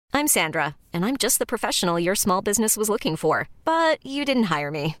I'm Sandra, and I'm just the professional your small business was looking for. But you didn't hire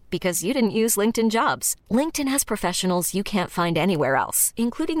me because you didn't use LinkedIn Jobs. LinkedIn has professionals you can't find anywhere else,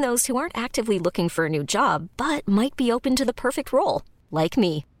 including those who aren't actively looking for a new job, but might be open to the perfect role, like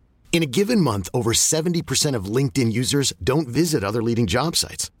me. In a given month, over 70% of LinkedIn users don't visit other leading job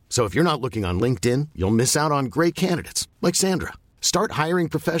sites. So if you're not looking on LinkedIn, you'll miss out on great candidates like Sandra. Start hiring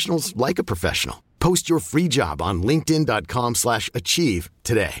professionals like a professional. Post your free job on linkedin.com/achieve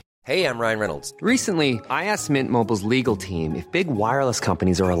today. Hey, I'm Ryan Reynolds. Recently, I asked Mint Mobile's legal team if big wireless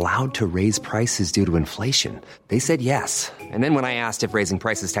companies are allowed to raise prices due to inflation. They said yes. And then when I asked if raising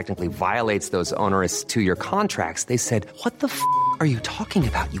prices technically violates those onerous two-year contracts, they said, "What the f*** are you talking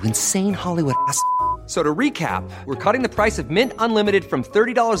about, you insane Hollywood ass?" So to recap, we're cutting the price of Mint Unlimited from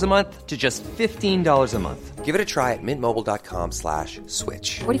 $30 a month to just $15 a month. Give it a try at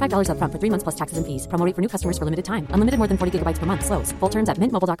mintmobile.com/switch. $45 up front for 3 months plus taxes and fees. Promo rate for new customers for limited time. Unlimited more than 40 gigabytes per month. Slows full terms at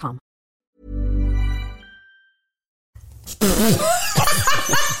mintmobile.com.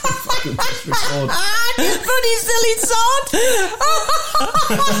 Funny silly sod.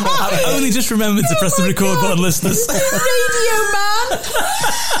 I only just remembered to press the record button, listeners. Radio man.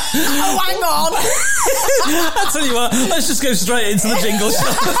 Oh, hang on. I tell you what, let's just go straight into the jingle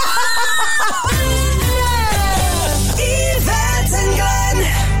shot. Yvette and Glenn.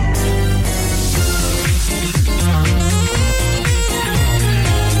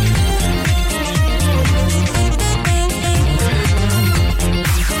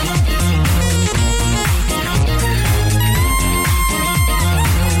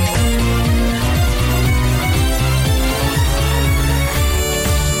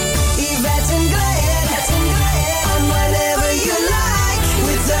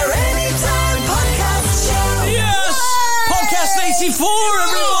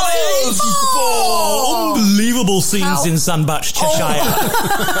 Unbelievable scenes in Sandbach, Cheshire.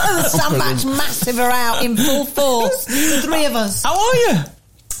 Sandbach Massive are out in full force. The three of us. How are you?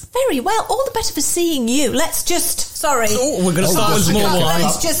 Very well. All the better for seeing you. Let's just... Sorry. Oh, we're going to start with more wine.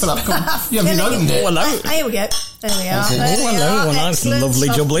 Let's just... You haven't opened it. Oh, hello. Here we go. There we are. Oh, hello. Well, nice, lovely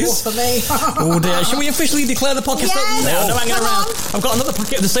jubblies. Oh, dear. Shall we officially declare the podcast open now? No, hanging around. I've got another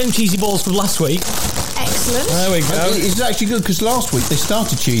packet of the same cheesy balls from last week. Excellent. There we go. It's actually good because last week they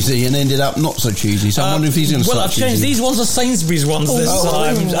started cheesy and ended up not so cheesy. So I'm wondering if he's going to start Well, I've changed. cheesy. These ones are Sainsbury's ones this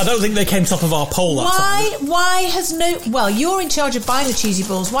time. I don't think they came top of our poll that time. Why has no... Well, you're in charge of buying the cheesy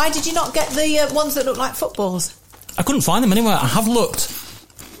balls. Why did you not get the ones that look like footballs? I couldn't find them anywhere. I have looked.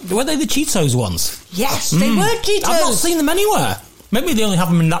 Were they the Cheetos ones? Yes, they were Cheetos. I've not seen them anywhere. Maybe they only have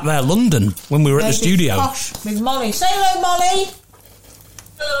them in that there London when we were at the studio. Posh with Molly. Say hello, Molly.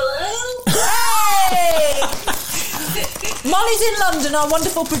 Hey! Molly's in London, our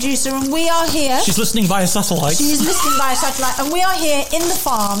wonderful producer, and we are here. She's listening via satellite. She is listening via satellite, and we are here in the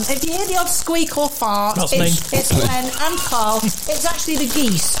farm. If you hear the odd squeak or fart, That's me. It's Glenn and Carl. It's actually the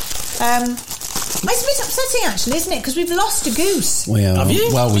geese. It's a bit upsetting, actually, isn't it? Because we've lost a goose. Have you?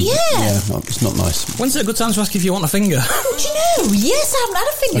 Well, Yeah. it's not nice. When's it a good time to ask if you want a finger? Oh, do you know? Yes, I haven't had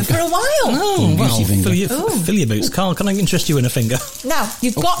a finger for a while. Oh, well, goosey finger. fill your boots. Carl, can I interest you in a finger? Now,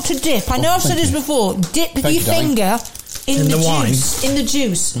 you've got to dip. I know I've said thank this you. before. Dip Thank your you, darling. finger in the wine? juice. In the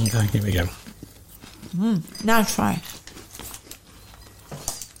juice. Okay, here we go. Now try.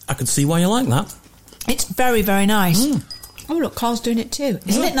 I could see why you like that. It's very, very nice. Oh, look, Carl's doing it too.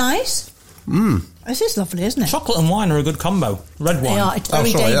 Isn't it nice? This is lovely, isn't it? Chocolate and wine are a good combo. Red wine. They are. It's Oh,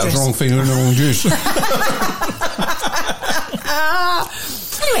 very sorry, that was dangerous. the wrong finger in the wrong juice.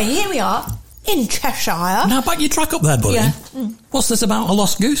 Anyway, here we are in Cheshire. Now back your track up there, buddy. Yeah. What's this about a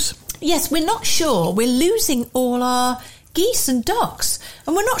lost goose? Yes, we're not sure. We're losing all our geese and ducks,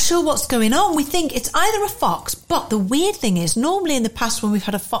 and we're not sure what's going on. We think it's either a fox, but the weird thing is, normally in the past when we've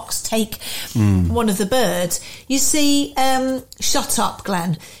had a fox take one of the birds, you see, shut up,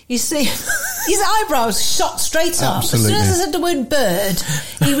 Glenn. You see his eyebrows shot straight up. Absolutely. As soon as I said the word bird,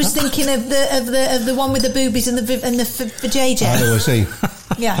 he was thinking of the one with the boobies and the vajayjay. How do I see?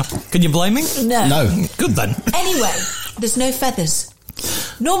 Yeah. Can you blame me? No. Good then. Anyway, there's no feathers.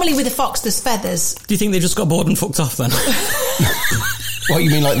 Normally with a fox, there's feathers. Do you think they just got bored and fucked off then? What, you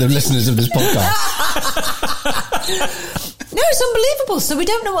mean like the listeners of this podcast? No, it's unbelievable. So we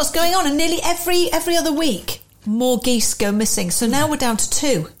don't know what's going on, and nearly every other week, more geese go missing. So now we're down to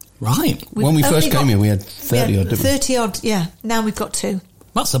 2. Right. When we first came here, we had 30 odd, didn't we? 30 odd, yeah. Now we've got 2.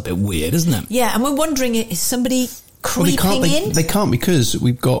 That's a bit weird, isn't it? Yeah, and we're wondering, is somebody Well, creeping in? They can't because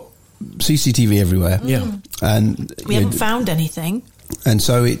we've got CCTV everywhere. Yeah. And We haven't found anything. And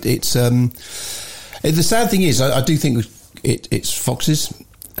so it's the sad thing is, I do think it's foxes.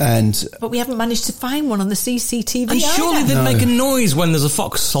 But we haven't managed to find one on the CCTV. And surely they'd make a noise when there's a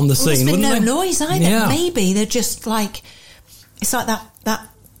fox on the scene, there's wouldn't been they? no noise either. Yeah. Maybe they're just like, it's like that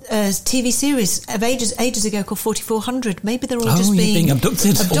TV series of ages ago called 4400. Maybe they're all just being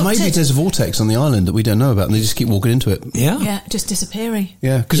abducted. Or maybe there's a vortex on the island that we don't know about and they just keep walking into it. Yeah, just disappearing.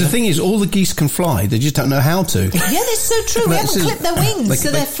 Yeah, because the thing is, all the geese can fly, they just don't know how to. Yeah, that's so true. We haven't clipped their wings,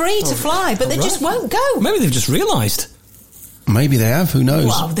 so they're free to fly, but they just won't go. Maybe they've just realised. Maybe they have, who knows?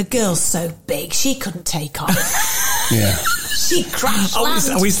 Wow, the girl's so big, she couldn't take off. Yeah. She crashed land.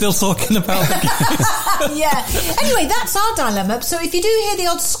 Are we still talking about the geese? Yeah. Anyway, that's our dilemma. So if you do hear the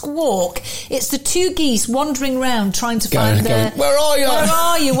odd squawk, it's the two geese wandering around trying to find their... Where are you? Where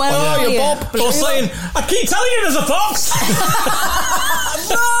are you? Where are you, Bob? Or saying, I keep telling you there's a fox!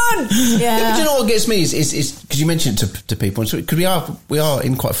 Run! Yeah, but you know what gets me is because you mentioned it to people, because we are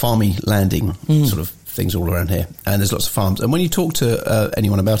in quite farmy landing sort of things all around here, and there's lots of farms, and when you talk to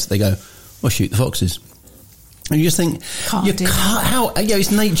anyone about it, they go, well, shoot the foxes. And you just think,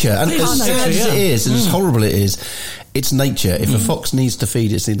 it's nature, and as sad as it is, and as horrible it is, it's nature. If a fox needs to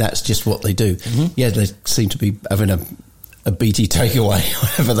feed it, that's just what they do. Yeah, they seem to be having a BT takeaway,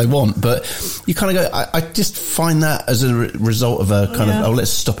 whatever they want, but you kind of go, I just find that as a result of a kind of,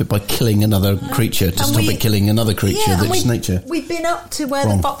 let's stop it by killing another creature, to stop it killing another creature, that's nature. We've been up to where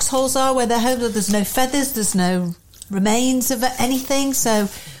the foxholes are, where they're home, there's no feathers, there's no remains of anything, so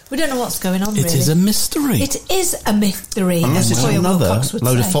we don't know what's going on, really. It is a mystery. It is a mystery. Unless it's another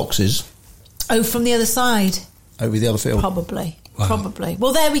load of foxes. Oh, from the other side. Over the other field. Probably. Wow. Probably.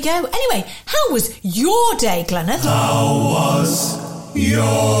 Well, there we go. Anyway, how was your day, Glenneth? How was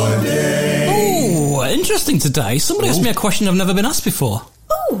your day? Oh, interesting today. Somebody asked me a question I've never been asked before.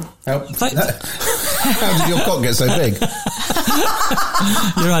 Oh. How did your cock get so big?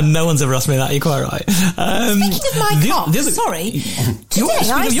 You're right, no one's ever asked me that. You're quite right. Speaking of my cock, sorry.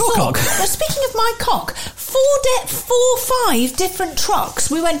 Speaking of your cock. Speaking of my cock, 5 different trucks.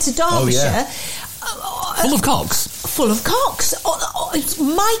 We went to Derbyshire. Oh, yeah. Full of cocks? Full of cocks. It's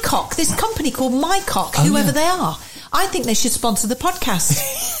My Cock, this company called My Cock, whoever they are. I think they should sponsor the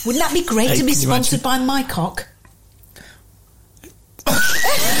podcast. Wouldn't that be great to be sponsored by My Cock?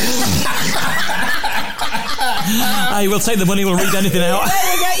 Hey, we'll take the money, we'll read anything out.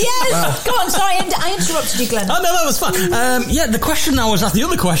 There we go. Yes! Go on, sorry, I interrupted you, Glenn. Oh, no, that was fun. The question I was asked, the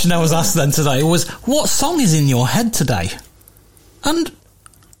other question I was asked then today was, what song is in your head today? And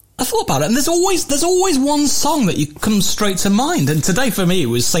I thought about it, and there's always one song that comes straight to mind. And today for me it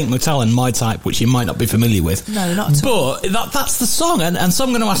was Saint Motel and My Type, which you might not be familiar with. No, not at all. But that's the song, and so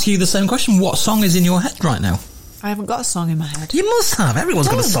I'm going to ask you the same question. What song is in your head right now? I haven't got a song in my head. You must have. Everyone's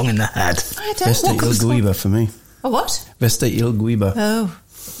got a song in their head. I don't. Veste il Guiba for me. A what? Veste il Guiba. Oh.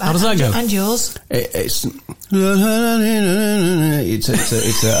 How does that go? And yours? It's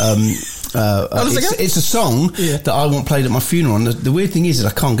a song that I want played at my funeral, and the weird thing is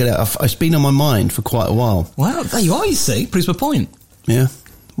that I can't get it out. It's been on my mind for quite a while. Wow, there you are, you see. Proves my point. Yeah.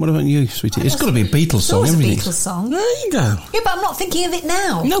 What about you, sweetie? It's got to be a Beatles song. It's a Beatles song. There you go. Yeah, but I'm not thinking of it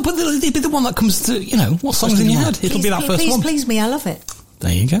now. No, but it'll be the one that comes to, what song's in your head. It'll be that first one. Please me, I love it.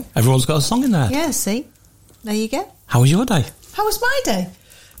 There you go. Everyone's got a song in there. Yeah, see? There you go. How was your day? How was my day?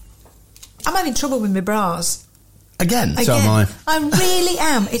 I'm having trouble with my bras. Again? So am I. I really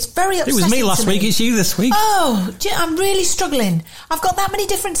am. It's very upsetting. It was me last week, it's you this week. Oh, I'm really struggling. I've got that many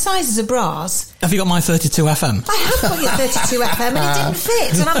different sizes of bras. Have you got my 32 FM? I have got your 32 FM and it didn't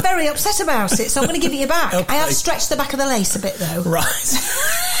fit, and I'm very upset about it, so I'm going to give it you back. Okay. I have stretched the back of the lace a bit, though. Right.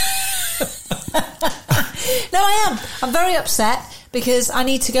 No, I am. I'm very upset because I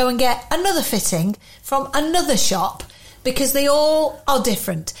need to go and get another fitting from another shop because they all are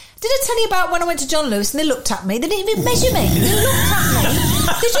different. Did I tell you about when I went to John Lewis and they looked at me? They didn't even measure me. They looked at me.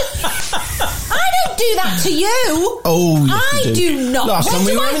 I don't do that to you. Oh, yes, I do not. Last time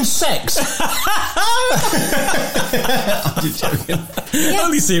we were having sex. I'm just joking. Yeah.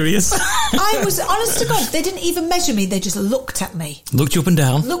 Only serious. I was, honest to God, they didn't even measure me. They just looked at me. Looked you up and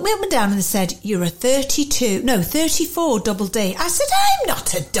down. Looked me up and down and they said, you're a 34 double D. I said, I'm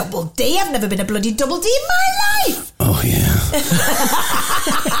not a double D. I've never been a bloody double D in my life. Oh, yeah.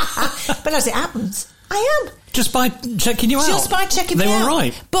 But as it happens, I am. Just by checking you out? Just by checking me out. They were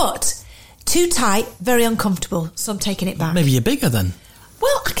right. But too tight, very uncomfortable, so I'm taking it back. Maybe you're bigger then.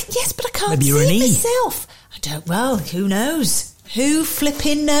 Well, yes, but I can't Maybe you're see an E. myself. I don't, well, who knows? Who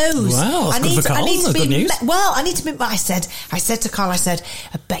flipping knows? Wow, that's good for Carl. That's good news. Well, I need to be, I said to Carl, I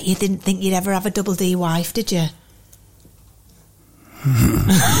bet you didn't think you'd ever have a double D wife, did you?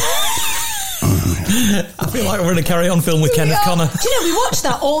 I feel like we're in a Carry On film with Kenneth Connor. Do you know, we watch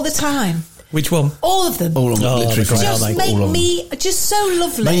that all the time. Which one? All of them. All of them, literally. they're great, just aren't they? make All of them. me just so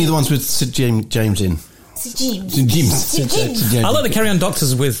lovely. Mainly the ones with Sid James in. Jim. I like the Carry On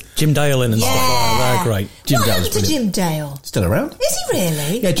Doctors with Jim Dale in and stuff like that. They're great. Jim What Dale's happened to brilliant. Jim Dale? Still around? Is he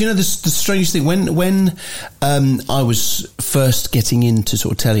really? Yeah, do you know the strangest thing? When I was first getting into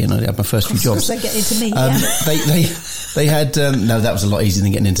sort of telly and I had my first few jobs, They get into me. Yeah. they had no, that was a lot easier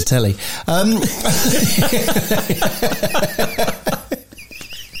than getting into telly.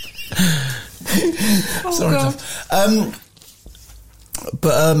 Sorry, God. Tom.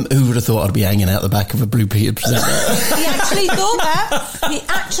 But who would have thought I'd be hanging out the back of a Blue Peter presenter? He actually thought that. He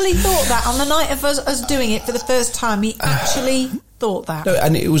actually thought that on the night of us doing it for the first time. He actually thought that. No,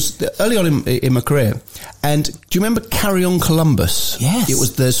 and it was early on in my career. And do you remember Carry On Columbus? Yes. It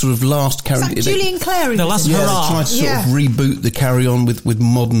was the sort of last Carry Is that Julian Clary? The was last in it? Yeah, hurrah. they tried to sort Yeah. of reboot the Carry On with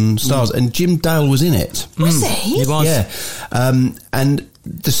modern stars, and Jim Dale was in it. Was he? He was. Yeah, and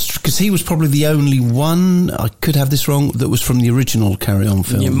because he was probably the only one, I could have this wrong, that was from the original Carry On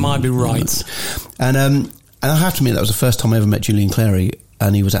film. You might be right. And I have to admit that was the first time I ever met Julian Clary,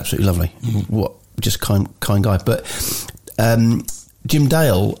 and he was absolutely lovely. What just kind guy. But Jim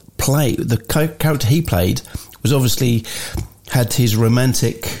Dale the character he played was obviously had his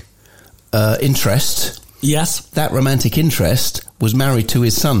romantic interest. Yes. That romantic interest was married to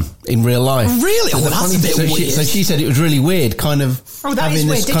his son in real life. Really? Oh, And the that's funny a bit thing- weird. So she said it was really weird, kind of Oh, that is having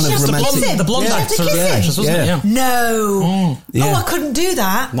weird. this Did kind she of have to romantic. kiss him? The blonde Yeah. actress, To kiss him? actress, wasn't it? Yeah. No. Yeah. Oh, I couldn't do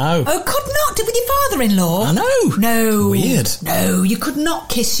that. No. Oh, could not. With your father-in-law? I know. No. Weird. No, you could not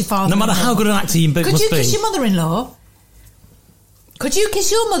kiss your father-in-law. No matter how good an actor you Could must you be. kiss your mother-in-law? Could you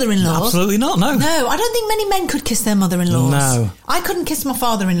kiss your mother-in-law? Absolutely not, no. No, I don't think many men could kiss their mother-in-laws. No. I couldn't kiss my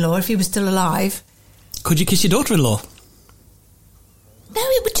father-in-law if he was still alive. Could you kiss your daughter-in-law? No,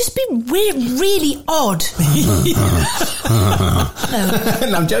 it would just be really odd. No.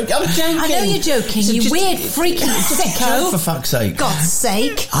 No, I'm joking. I know you're joking, So you just- weird, freaky sicko. For fuck's sake. God's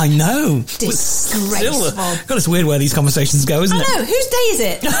sake. I know. Disgraceful. God, it's weird where these conversations go, isn't I it? know. Whose day is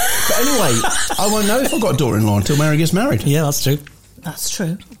it? But anyway, I won't know if I've got a daughter-in-law until Mary gets married. Yeah, that's true. That's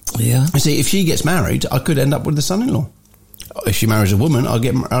true. Yeah. You see, if she gets married, I could end up with the son-in-law. If she marries a woman, I'll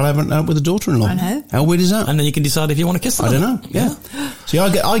end up with a daughter-in-law. I know. How weird is that? And then you can decide if you want to kiss them. I don't know. Yeah. See, I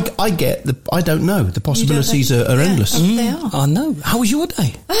don't know. The possibilities are endless. They are. I know. How was your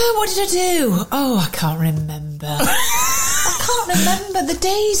day? Oh, what did I do? Oh, I can't remember. I can't remember. The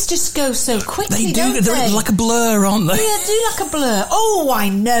days just go so quickly, They do. don't They're they? like a blur, aren't they? Yeah, do like a blur. Oh, I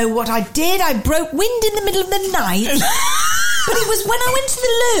know what I did. I broke wind in the middle of the night. But it was when I went to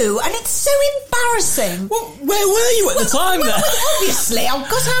the loo, and it's so embarrassing. Well, where were you at the time Well, then? obviously, I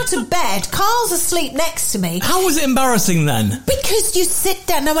got out of bed. Carl's asleep next to me. How was it embarrassing then? Because you sit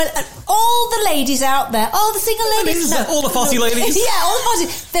down. Now, all the ladies out there, all the single ladies, all the fussy ladies? yeah, all the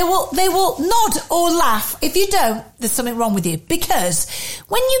fussy. They will nod or laugh. If you don't, there's something wrong with you. Because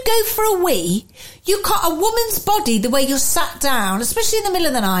when you go for a wee, you got a woman's body the way you're sat down, especially in the middle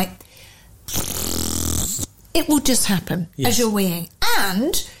of the night. It will just happen as you're weeing.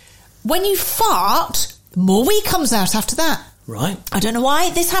 And when you fart, more wee comes out after that. Right. I don't know why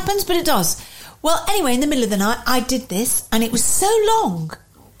this happens, but it does. Well, anyway, in the middle of the night, I did this, and it was so long.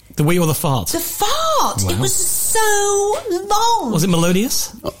 The wee or the fart? The fart! It was so long. Was it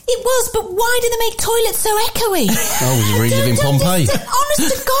melodious? It was, but why do they make toilets so echoey? I was reliving Pompeii.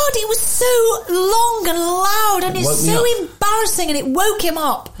 Honest to God, it was so long and loud, and it's Woke me so up. embarrassing, and it woke him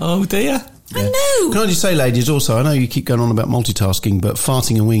up. Oh dear. I know. Can I just say, ladies, also, I know you keep going on about multitasking, but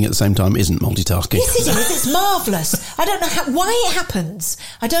farting and weeing at the same time isn't multitasking. Yes, it is. It's marvellous. I don't know why it happens.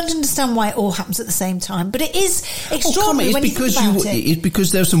 I don't understand why it all happens at the same time, but it is extraordinary it's when you because think about it. it's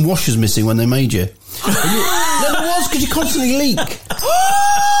because there were some washers missing when they made you. No, there was, because you constantly leak.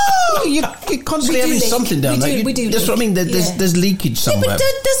 You're constantly We do having leak. something down We there. do- we do That's leak. what I mean. Yeah. There's leakage Yeah, somewhere. but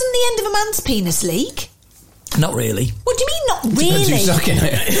doesn't the end of a man's penis leak? Not really. What do you mean, not Depends really? who's sucking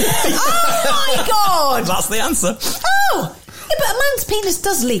it. Oh my God! That's the answer. Oh, yeah, but a man's penis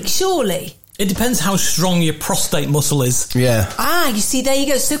does leak, surely. It depends how strong your prostate muscle is. Yeah. Ah, you see, there you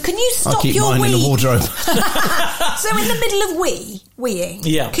go. So can you I stop keep your mine in the wee? wardrobe. So in the middle of weeing,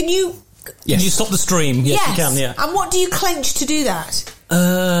 Yeah. can you? Can you stop the stream? Yes, you can, yeah. And what do you clench to do that?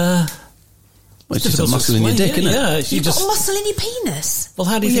 Well, it's just a difficult to muscle in your explain, dick, isn't it? Yeah, you You've just... got a muscle in your penis. Well,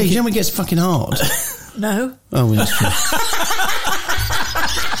 how do Well, you yeah, think you know when it gets fucking hard. No. Oh, well, that's true.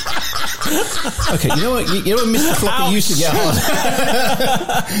 Okay, you know what? You know when Mr. Floppy used to get hard.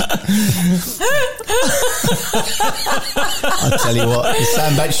 I tell you what, the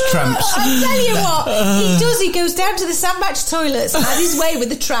Sandbach tramps. I tell you what, he does. He goes down to the Sandbach toilets and has his way with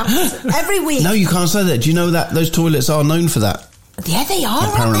the tramps every week. No, you can't say that. Do you know that those toilets are known for that? Yeah, they are,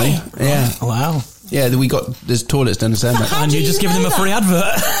 apparently. aren't they? Yeah. Wow. Yeah, there's toilets down the Sandbank. How And do you're just you giving know them a free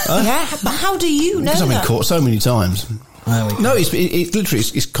advert. Yeah, but how do you know Because I've been that? caught so many times. There we go. No, it's literally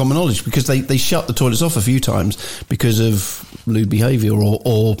it's common knowledge because they shut the toilets off a few times because of lewd behaviour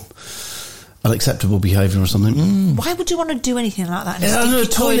or unacceptable behaviour or something. Why would you want to do anything like that in a Yeah, stinky no,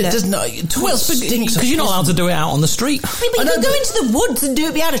 toilet toilet? doesn't. Well, Stinks. because you're not allowed to do it out on the street. Yeah, but you could go into the woods and do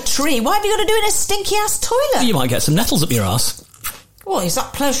it behind a tree. Why have you got to do it in a stinky ass toilet? You might get some nettles up your arse. Well, is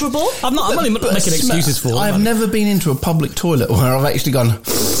that pleasurable? I'm only making excuses for it. I've never been into a public toilet where I've actually gone.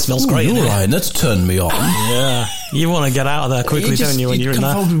 Smells "Ooh, great, You're innit?" right. That's turned me on. Yeah. You want to get out of there quickly, don't you, when you're in can't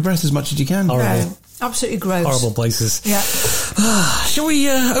there? hold your breath as much as you can. Horrible. No, absolutely gross. Horrible places. Yeah. Shall we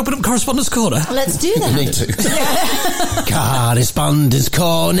open up Correspondence Corner? Let's do You that. need to. Correspondence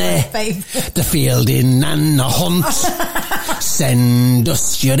corner. Babe. The fielding and the hunt. Send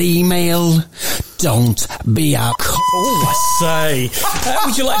us your email. Don't be a I say.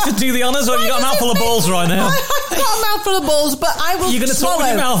 Would you like to do the honours, or have you got a mouthful of balls right now? I've got a mouthful of balls, but I will You're going to talk swallow. with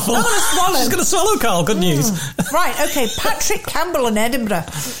your mouth full. I'm going to swallow. She's going to swallow, Carl. Good news. Right, okay. Patrick Campbell in Edinburgh.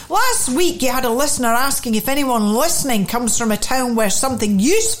 Last week you had a listener asking if anyone listening comes from a town where something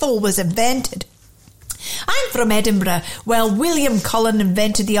useful was invented. I'm from Edinburgh. Well, William Cullen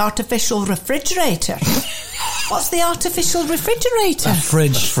invented the artificial refrigerator. What's the artificial refrigerator?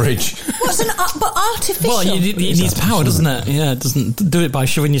 Fridge. What's but artificial? Well, it needs power, doesn't it? Yeah, it doesn't do it by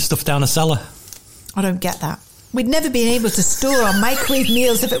shoving your stuff down a cellar. I don't get that. We'd never been able to store or microwave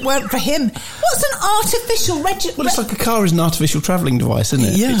meals if it weren't for him. What's an artificial Well, it's like a car is an artificial travelling device, isn't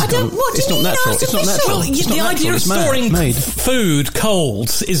it? Yeah. It's I don't- what do it's you not mean natural. It's not artificial? natural. Well, It's not the natural. idea of It's storing made. food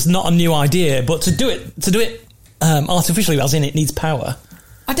cold is not a new idea, but to do it artificially, as in it needs power.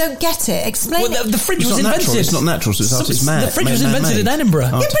 I don't get it. Explain Well, it. the fridge It's was not invented. natural. It's not natural. So it's mad. The fridge was invented in Edinburgh.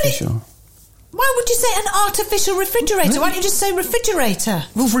 but it- Artificial. Why would you say an artificial refrigerator? Why don't you just say refrigerator?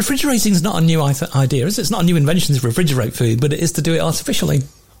 Well, refrigerating is not a new idea, is it? It's not a new invention to refrigerate food, but it is to do it artificially.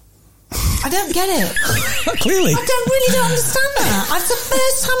 I don't get it. Clearly. I don't understand that. It's the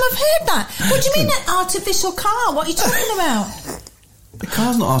first time I've heard that. What do you mean an artificial car? What are you talking about? The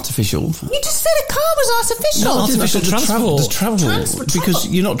car's not artificial. You just said a car was artificial. No, artificial transport. Travel. Because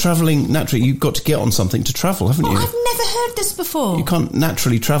you're not travelling naturally. You've got to get on something to travel, haven't you? Well, I've never heard this before. You can't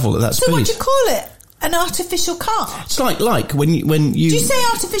naturally travel at that So speed. what do you call it? An artificial car? It's like when you. Do you say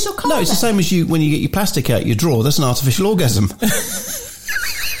artificial car? No, it's the then? same as you when you get your plastic out your drawer. That's an artificial orgasm.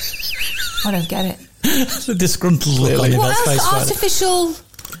 I don't get it. It's a disgruntled look on your What face. else? right? Artificial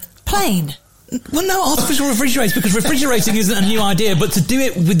plane? Well, no, artificial refrigerators, because refrigerating isn't a new idea, but to do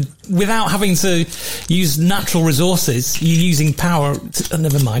it without having to use natural resources, you're using power.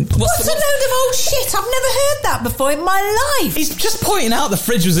 Never mind. What's a load of old shit? I've never heard that before in my life. He's just pointing out the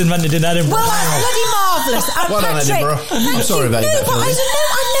fridge was invented in Edinburgh. Well, that's bloody marvellous. Well done, Patrick, Edinburgh. thank I'm sorry you. about no, that, but I Phil. don't know.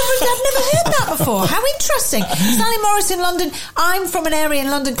 I've never heard that before. How interesting. Sally Morris in London. I'm from an area in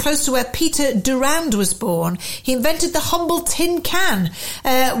London close to where Peter Durand was born. He invented the humble tin can.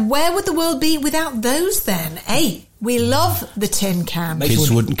 Where would the world be without those then? Hey, we love the tin can. Kids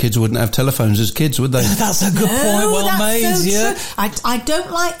wouldn't have telephones as kids, would they? That's a good point. Well that's made. so Yeah. true.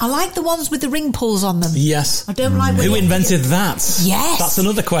 I like the ones with the ring pulls on them. Yes. I don't like when Who you- invented that? Yes. That's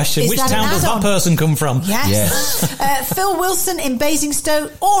another question. Is Which that town an does that add-on? person come from? Yes. Phil Wilson in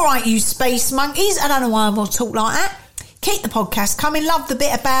Basingstoke. All right, you space monkeys. I don't know why I will talk like that. Keep the podcast coming. Love the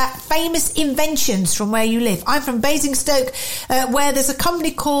bit about famous inventions from where you live. I'm from Basingstoke, where there's a company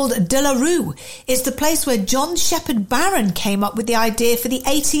called De La Rue. It's the place where John Shepherd Barron came up with the idea for the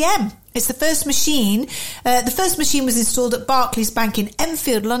ATM. It's the first machine. The first machine was installed at Barclays Bank in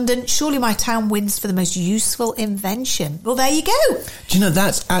Enfield, London. Surely my town wins for the most useful invention. Well, there you go. Do you know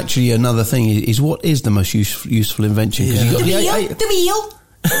that's actually another thing? Is what is the most useful invention? 'Cause you got The wheel.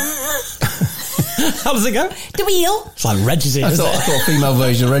 How does it go? The wheel. It's like Reggie's it, I isn't thought it? a female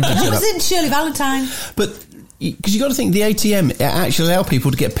version of Reggie It turned was up. in Shirley Valentine. But because you got to think the ATM it actually allow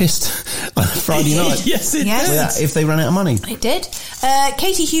people to get pissed on a Friday night. Yes, it Yes. does. If they run out of money. It did.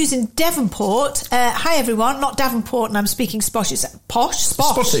 Katie Hughes in Devonport. Hi everyone, not Davenport, and I'm speaking Sposh. It's posh,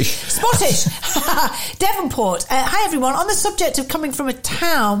 Spottish. Spottish. Devonport. Hi everyone. On the subject of coming from a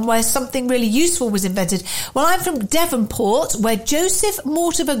town where something really useful was invented, well, I'm from Devonport, where Joseph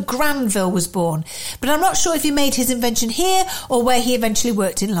Mortimer Granville was born. But I'm not sure if he made his invention here or where he eventually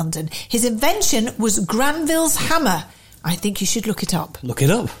worked in London. His invention was Granville's hammer. I think you should look it up. Look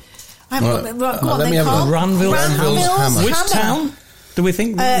it up. Right, go on let then, me have a Carl. look. Granville's Granville's Which hammer. town do we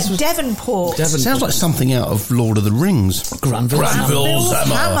think? this was? Devonport. Sounds like something out of Lord of the Rings. Granville's Granville's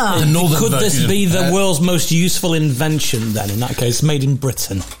hammer. The northern Could this version be of- the world's most useful invention then, in that case, made in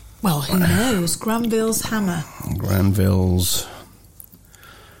Britain? Well, who knows? Granville's hammer. Granville's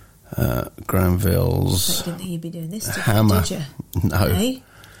Granville's I didn't think you'd be doing this, hammer. did you? No. Hey?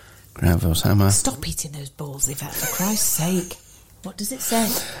 Granville's hammer. Stop eating those balls, Yvette, for Christ's sake. What does it say?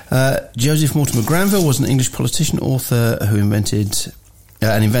 Joseph Mortimer Granville was an English politician, author who invented...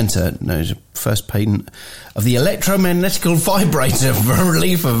 an inventor, his first patent of the electromagnetical vibrator for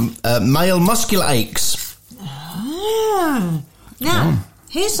relief of male muscular aches. Now,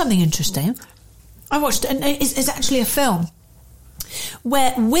 here's something interesting. I watched, and it's actually a film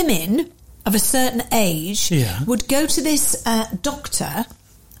where women of a certain age would go to this doctor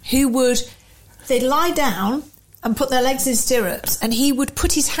who they'd lie down and put their legs in stirrups, and he would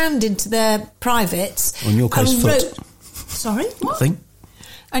put his hand into their privates. On your case, foot. Sorry? What? Thing.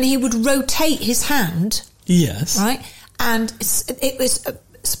 And he would rotate his hand. Yes. Right? And it was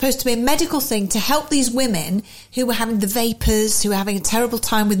supposed to be a medical thing to help these women who were having the vapours, who were having a terrible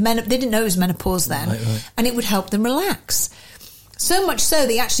time with menopause. They didn't know it was menopause then. Right. And it would help them relax. So much so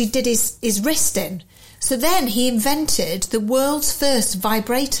that he actually did his wrist in. So then he invented the world's first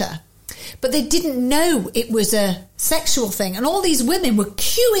vibrator. But they didn't know it was a sexual thing. And all these women were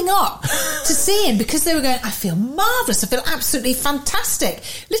queuing up to see him because they were going, I feel marvellous. I feel absolutely fantastic.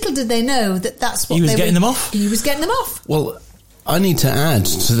 Little did they know that that's what he was getting them off. He was getting them off. Well, I need to add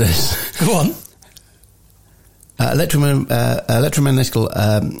to this. Go on. Electromagnetical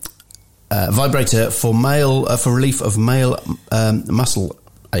vibrator for for relief of male muscle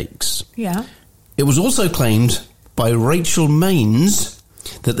aches. Yeah. It was also claimed by Rachel Maines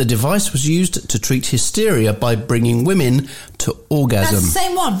that the device was used to treat hysteria by bringing women to orgasm. That's the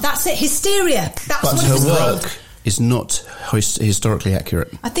same one. That's it. Hysteria. That's but what her it was work called. is not historically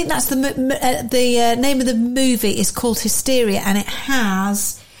accurate. I think that's the name of the movie is called Hysteria, and it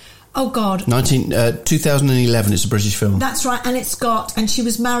has... Oh, God. 2011, it's a British film. That's right, and she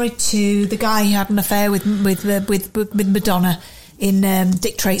was married to the guy who had an affair with Madonna in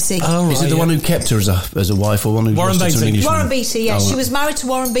Dick Tracy. Oh, right, is it the one who kept her as a wife, or one who Warren lost her to an Beatty? English Warren woman? Beatty, yes. She was married to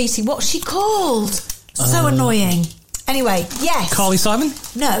Warren Beatty. What's she called? So annoying. Anyway, yes. Carly Simon?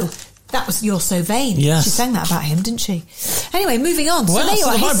 No. That was You're So Vain. Yes. She sang that about him, didn't she? Anyway, moving on. Well, so there you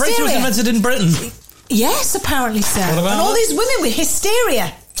are. the vibrator was invented in Britain. Yes, apparently so. What about and all that? these women with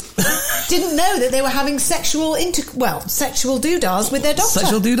hysteria didn't know that they were having sexual doodahs with their doctor.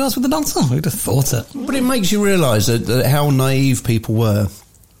 Sexual doodahs with the doctor? Who'd have thought it? But it makes you realise that how naive people were.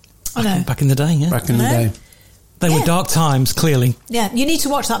 I know. Back in the day, yeah. Back in the day. They were dark times, clearly. Yeah, you need to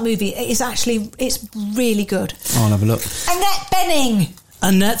watch that movie. It's really good. I'll have a look. Annette Bening.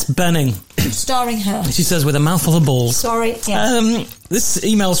 Annette Bening. Starring her. She says, with a mouthful of balls. Sorry, yeah. This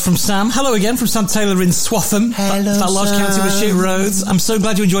email's from Sam. Hello again from Sam Taylor in Swaffham. Hello, that large Sam. county with shit roads. I'm so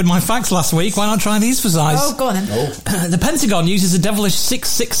glad you enjoyed my facts last week. Why not try these for size? Oh, go on then. The Pentagon uses a devilish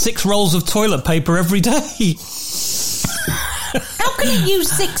 666 rolls of toilet paper every day. How can it use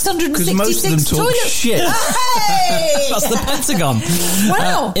 666 Because most of them talk toilet shit. Hey! That's the Pentagon.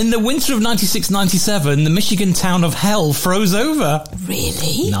 Wow. In the winter of 96-97, the Michigan town of Hell froze over.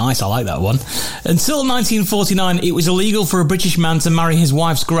 Really? Nice, I like that one. Until 1949, it was illegal for a British man to marry his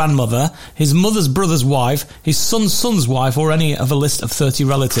wife's grandmother, his mother's brother's wife, his son's son's wife, or any of a list of 30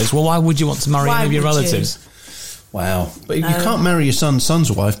 relatives. Well, why would you want to marry any of your relatives? Wow. But you can't marry your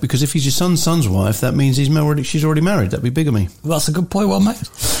son's wife, because if he's your son's wife, that means she's already married. That'd be bigamy. Well, that's a good point, well made.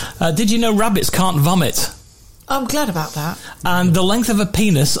 Did you know rabbits can't vomit? I'm glad about that. And the length of a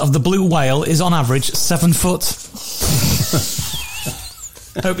penis of the blue whale is on average 7 foot.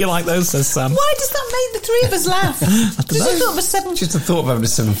 Hope you like those, says Sam. Why does that make the three of us laugh? Just the thought of a 7 Just the thought of having a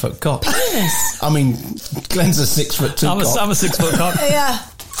 7 foot cock. penis. I mean, Glenn's a 6 foot 2 cock. I'm a 6 foot cock. Yeah.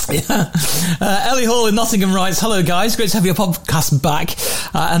 Yeah. Ellie Hall in Nottingham writes, hello guys, great to have your podcast back.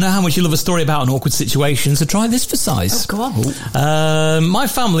 I know how much you love a story about an awkward situation, so try this for size. Oh, go on. My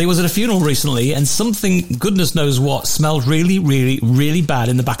family was at a funeral recently, and something, goodness knows what, smelled really, really, really bad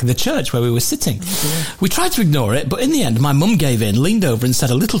in the back of the church where we were sitting. We tried to ignore it, but in the end my mum gave in, leaned over and said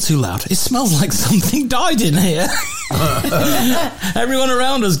a little too loud, it smells like something died in here. Everyone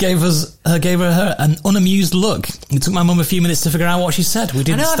around us gave her an unamused look. It took my mum a few minutes to figure out what she said. We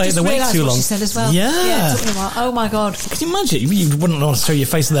didn't stay at the wake too long. She said as well. Yeah. It took me a while. Oh my God. Can you imagine? You wouldn't want to show your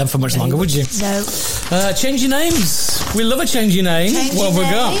face to them for much longer, would you? No. Change your names. We love a change your name. What have we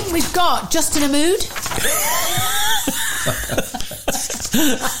got? We've got Just in a Mood.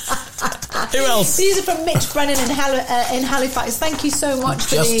 Who else? These are from Mitch Brennan in Halifax. Thank you so much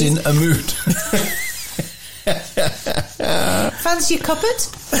for Just these. in a mood. Fancy a cupboard?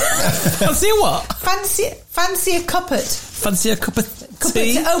 Fancy a what? Fancy a cupboard. Fancy a cup of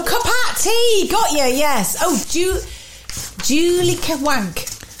tea? Oh, cup at tea. Got you, yes. Oh, Julika Wank.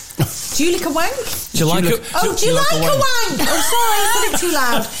 Julika Wank? Do you like it? Oh, do you like a wank? Oh, sorry, I said it too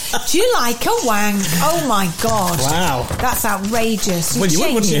loud. Do you like a wank? Oh, my God. Wow. That's outrageous. You'd Well, you would,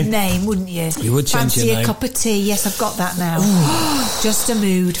 change wouldn't your you? name, wouldn't you? You would change Fancy your name. a cup of tea. Yes, I've got that now. Just a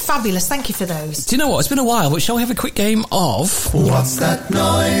mood. Fabulous. Thank you for those. Do you know what? It's been a while, but shall we have a quick game of... What's that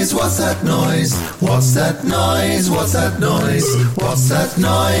noise? What's that noise? What's that noise? What's that noise? What's that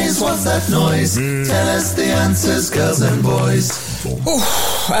noise? What's that noise? Tell us the answers, girls and boys.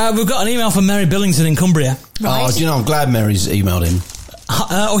 We've got an email from Mary Billington in Cumbria. Right. Oh, do you know, I'm glad Mary's emailed in.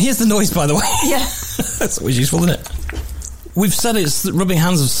 Here's the noise, by the way. Yeah. That's always useful, isn't it? We've said it's the rubbing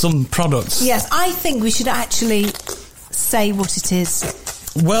hands of some products. Yes, I think we should actually say what it is.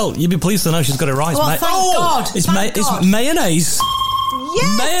 Well, you'd be pleased to know she's got it right. Well, thank God. It's, Thank God. it's mayonnaise.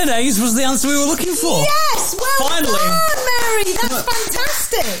 Yes. Mayonnaise was the answer we were looking for. Yes, well Finally. done, Mary. That's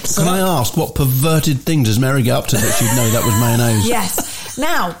fantastic. Can I ask, what perverted thing does Mary get up to that she'd know that was mayonnaise? Yes.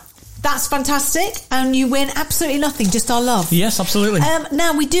 Now, that's fantastic, and you win absolutely nothing, just our love. Yes, absolutely.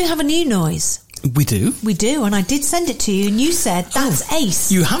 Now, we do have a new noise. We do. We do, and I did send it to you, and you said, that's ace.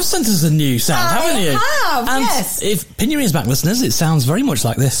 You have sent us a new sound, I haven't you? have, and yes. if Pin Your Ears Back listeners, it sounds very much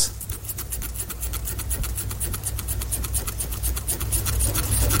like this.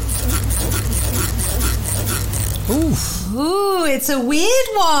 Ooh, it's a weird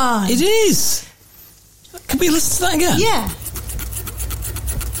one. It is. Can we listen to that again? Yeah.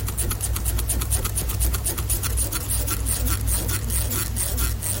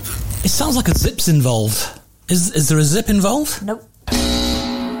 It sounds like a zip's involved. Is there a zip involved? Nope. Do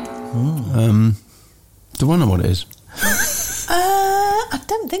I know what it is? I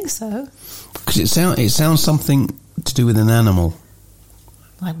don't think so. Because it sounds something to do with an animal.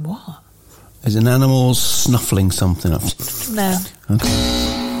 Like what? Is an animal snuffling something up? No.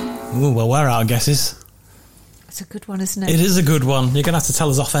 Ooh, well, we're out of guesses. It's a good one, isn't it? It is a good one. You're going to have to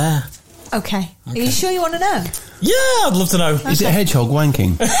tell us off air. Okay. Are you sure you want to know? Yeah, I'd love to know. Is it a hedgehog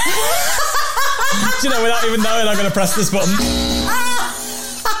wanking? Do you know, without even knowing, I'm going to press this button.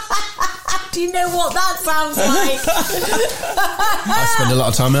 Do you know what that sounds like? I spend a lot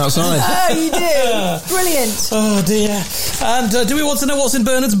of time outside. Oh, you do. Brilliant. Oh, dear. And do we want to know what's in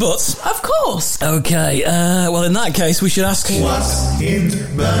Bernard's butt? Of course. Okay, well, in that case, we should ask... What's in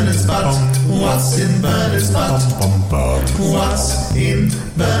Bernard's butt? What's in Bernard's butt? What's in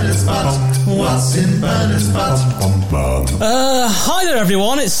Bernard's butt? What's in Bernard's butt? Hi there,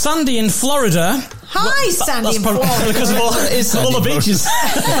 everyone. It's Sandy in Florida. Hi, Sandy That's in probably Florida. because of all the beaches.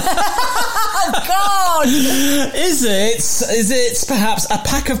 Oh, God. Is it perhaps a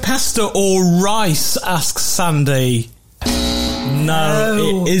pack of pasta or rice? Asks Sandy.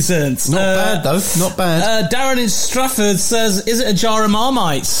 No, it isn't. Not bad, though. Not bad. Darren in Stratford says, is it a jar of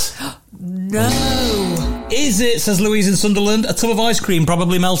Marmite? No. Is it, says Louise in Sunderland, a tub of ice cream,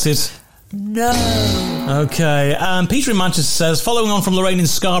 probably melted? No. Okay, Peter in Manchester says, following on from Lorraine in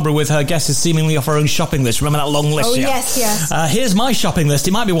Scarborough with her guesses seemingly off her own shopping list. Remember that long list? Oh, yeah? yes. Here's my shopping list.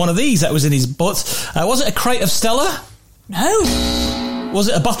 It might be one of these that was in his butt. Was it a crate of Stella? No. Was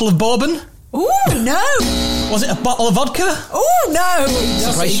it a bottle of bourbon? Ooh, no. Was it a bottle of vodka? Ooh, no. It's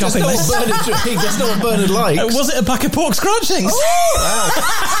a great shopping list. That's not what Bernard likes. Was it a pack of pork scratchings? No.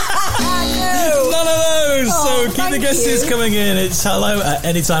 None of those. Oh, So keep the thank guesses you. coming in. It's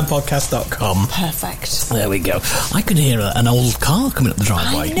hello@anytimepodcast.com. Perfect. There we go. I could hear an old car coming up the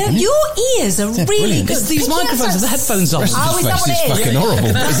driveway. I know. Your ears are really brilliant. good. It's these Picking up microphones with the that headphones on. Oh, is that what it is? fucking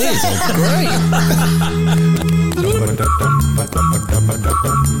horrible. But it is. It's great.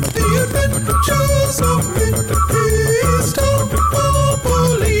 The adventures of Mr.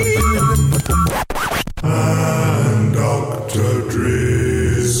 Popolin and Dr.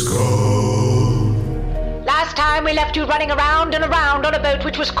 Driscoll. Last time we left you running around and around on a boat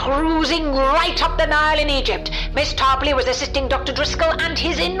which was cruising right up the Nile in Egypt. Miss Tarpley was assisting Dr. Driscoll and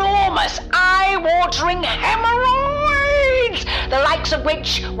his enormous, eye-watering hemorrhoids, the likes of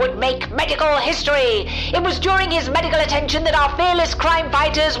which would make medical history. It was during his medical attention that our fearless crime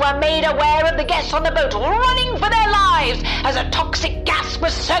fighters were made aware of the guests on the boat running for their lives as a toxic gas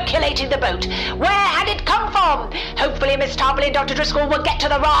was circulating the boat. Where had it come from? Hopefully Miss Tarpley and Dr. Driscoll will get to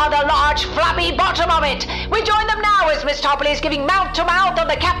the rather large flabby bottom of it. We join them now as Miss Tarpley is giving mouth-to-mouth on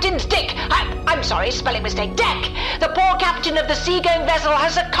the captain's dick. I'm sorry, spelling mistake, deck. The poor captain of the seagoing vessel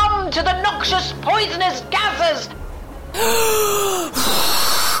has succumbed to the noxious, poisonous gases.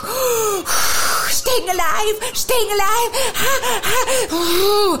 Staying alive.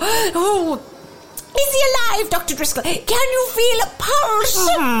 Is he alive, Dr. Driscoll? Can you feel a pulse?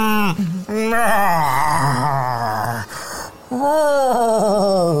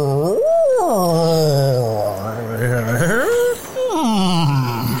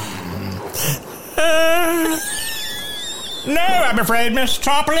 I'm afraid, Miss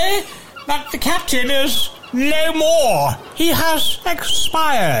Tarpley, that the captain is no more. He has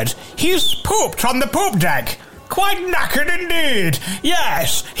expired. He's pooped on the poop deck. Quite knackered indeed.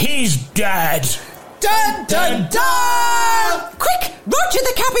 Yes, he's dead. Dun, dun, dun! Quick, run to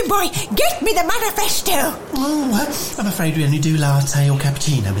the cabin boy. Get me the manifesto. Oh, I'm afraid we only do latte or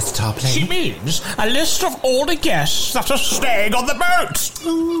cappuccino, Mr. Tarpley. She means a list of all the guests that are staying on the boat.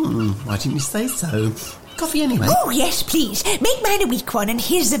 Why didn't you say so? Coffee anyway. Oh, yes, please. Make mine a weak one, and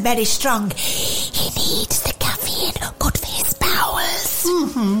his a very strong. He needs the caffeine. Good for his bowels.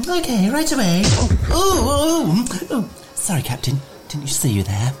 Okay, right away. Oh, sorry, Captain. Didn't you see you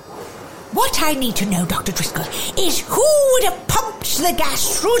there? What I need to know, Dr. Driscoll, is who would have pumped the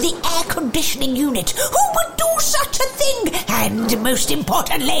gas through the air conditioning unit? Who would do such a thing? And most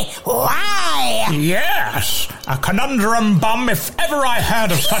importantly, why? Yes, a conundrum bum if ever I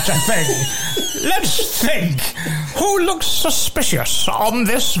heard of such a thing. Let's think. Who looks suspicious on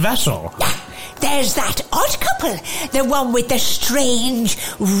this vessel? There's that odd couple, the one with the strange,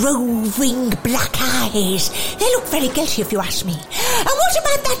 roving black eyes. They look very guilty if you ask me. And what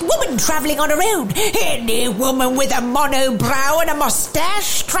about that woman travelling on her own? Any woman with a monobrow and a moustache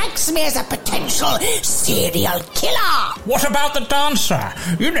strikes me as a potential serial killer. What about the dancer?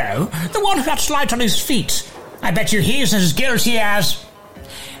 You know, the one who got light on his feet. I bet you he's as guilty as...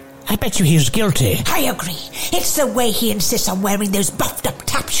 I bet you he's guilty. I agree. It's the way he insists on wearing those buffed-up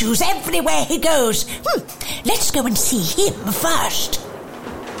tap shoes everywhere he goes. Let's go and see him first.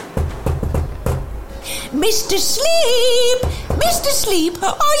 Mr. Sleep! Mr. Sleep,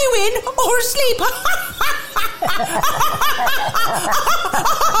 are you in or asleep?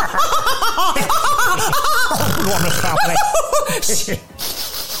 What a family.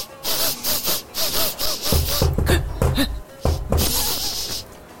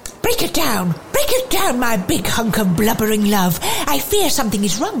 Break it down, my big hunk of blubbering love. I fear something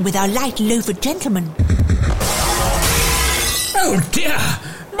is wrong with our light-loafered gentleman. Oh, dear.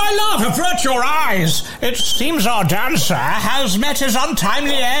 My love, avert your eyes. It seems our dancer has met his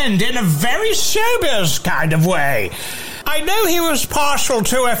untimely end in a very showbiz kind of way. I know he was partial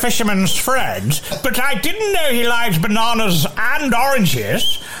to a fisherman's friend, but I didn't know he liked bananas and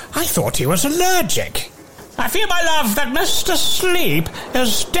oranges. I thought he was allergic. I fear, my love, that Mr. Sleep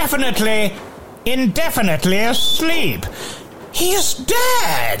is indefinitely asleep. He's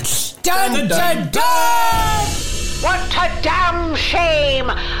dead. Dun, dun, dun! What a damn shame!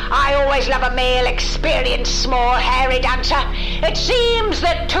 I always love a male, experienced, small, hairy dancer. It seems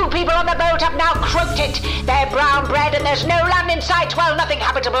that two people on the boat have now croaked it. They're brown bread and there's no land in sight. Well, nothing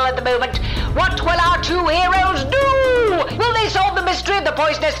habitable at the moment. What will our two heroes do? Will they solve the mystery of the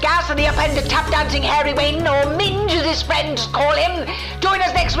poisonous gas and the upended tap-dancing hairy Wayne, or Minge as his friends call him? Join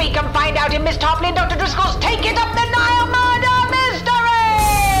us next week and find out in Miss Tarpley and Dr. Driscoll's Take It Up the Nile Murder Mystery!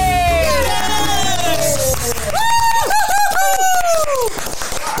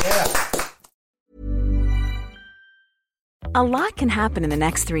 A lot can happen in the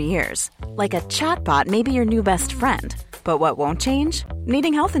next 3 years. Like a chatbot may be your new best friend. But what won't change?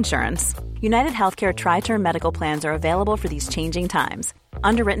 Needing health insurance. United Healthcare Tri-Term Medical Plans are available for these changing times.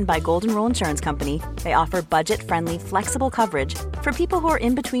 Underwritten by Golden Rule Insurance Company, they offer budget-friendly, flexible coverage for people who are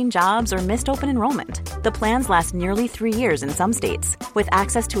in between jobs or missed open enrollment. The plans last nearly 3 years in some states, with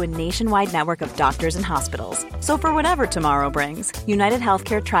access to a nationwide network of doctors and hospitals. So for whatever tomorrow brings, United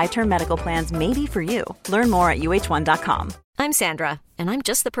Healthcare Tri-Term Medical Plans may be for you. Learn more at uh1.com. I'm Sandra, and I'm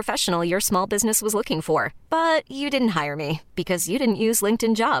just the professional your small business was looking for. But you didn't hire me because you didn't use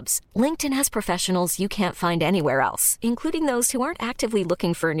LinkedIn Jobs. LinkedIn has professionals you can't find anywhere else, including those who aren't actively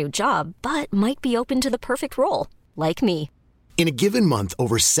looking for a new job, but might be open to the perfect role, like me. In a given month,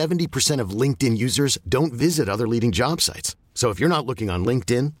 over 70% of LinkedIn users don't visit other leading job sites. So if you're not looking on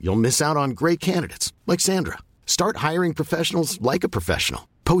LinkedIn, you'll miss out on great candidates like Sandra. Start hiring professionals like a professional.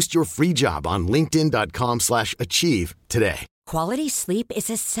 Post your free job on linkedin.com/achieve today. Quality sleep is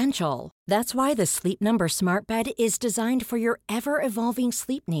essential. That's why the Sleep Number Smart Bed is designed for your ever-evolving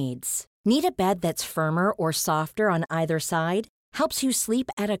sleep needs. Need a bed that's firmer or softer on either side? Helps you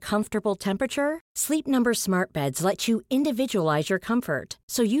sleep at a comfortable temperature? Sleep Number Smart Beds let you individualize your comfort,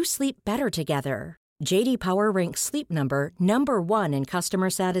 so you sleep better together. J.D. Power ranks Sleep Number #1 in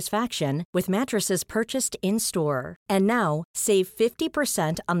customer satisfaction with mattresses purchased in-store. And now, save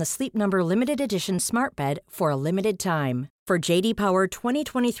 50% on the Sleep Number Limited Edition Smart Bed for a limited time. For J.D. Power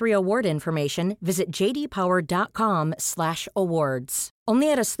 2023 award information, visit jdpower.com/awards.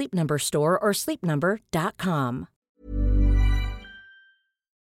 Only at a Sleep Number store or sleepnumber.com.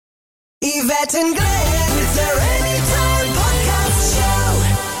 Yvette and Glenn with their Anytime Podcast Show.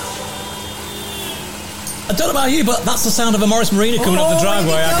 I don't know about you, but that's the sound of a Morris Marina coming up the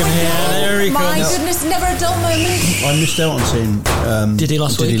driveway. I can hear. There he comes. My goodness, never a dull moment. I missed out on seeing Diddy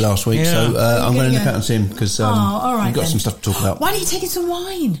last week. Yeah. So I'm going to nip out and see him because all right, we've got then. some stuff to talk about. Why don't you take him some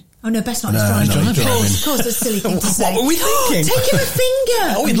wine? Oh no, best not. No, He's driving. he's driving. Of course, that's a silly thing to say. What were we thinking? Take him a finger.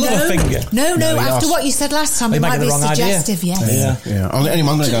 Oh, we'd love a finger. No, No, he after asked. what you said last time, They it might might get be the wrong idea. suggestive, yes. Yeah. Anyway,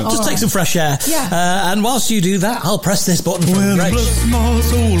 I'm going to go. Just take some fresh air. Yeah. And whilst you do that, I'll press this button for Well, Grace. bless my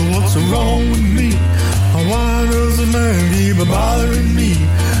soul, what's wrong with me? Why does a man keep bothering me?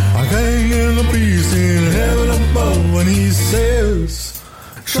 I can't get a peace in heaven above when he says,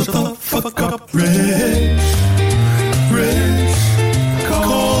 shut the fuck up, Rich.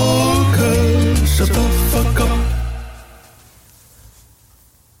 Cocker, shut the fuck up.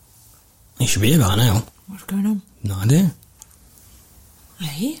 You should be here by now. What's going on? No idea.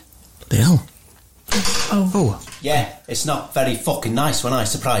 Hey? The hell? Oh. Yeah, it's not very fucking nice when I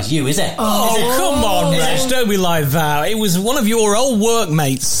surprise you, is it? Oh, come on, Reg, don't be like that. It was one of your old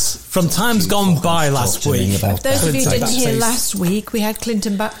workmates from times gone by last week. Those of you who didn't hear Baptiste. last week, we had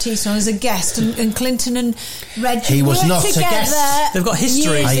Clinton Baptiste on as a guest, and Clinton and Reg He was worked not a together guest. They've got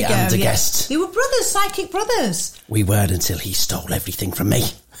history. years I ago, am the yeah. guest. They were brothers, psychic brothers. We were until he stole everything from me.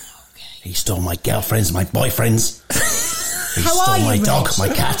 He stole my girlfriends, my boyfriends. He How stole are you, my Reg? dog, my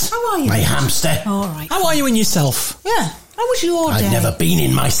cat, How are you, my Reg? hamster. All right. How are you in yourself? Yeah. How was your day? I've never been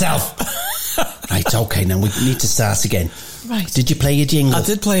in myself. Right, okay, now we need to start again. Right. Did you play a jingle? I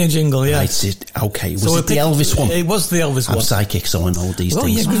did play a jingle, yeah. Right, okay. Was So it the Elvis one? It was the Elvis I'm one. psychic, so I know these Oh,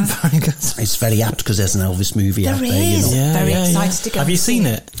 things. yeah, very good. It's very apt because there's an Elvis movie out There there, you is. know. Yeah, Very yeah, excited yeah. to go Have and you see seen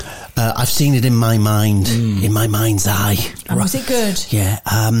it. it? I've seen it in my mind, in my mind's eye. And was it good? Yeah,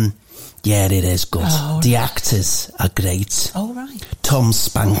 yeah, it is good. Oh, The actors are great. Oh, right. Tom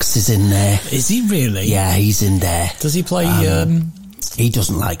Spanks is in there. Is he really? Yeah, he's in there. Does he play... He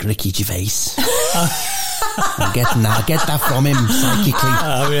doesn't like Ricky Gervais. I get that from him psychically.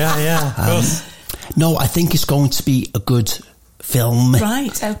 Oh, yeah. Of course. No, I think it's going to be a good film.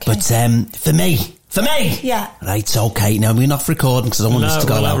 Right, okay. But for me, Yeah. right, okay. Now we're not recording because I don't want this to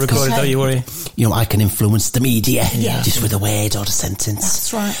go we're out. not 'cause, recording, don't you worry. you know, I can influence the media Yeah. just with a word or a sentence.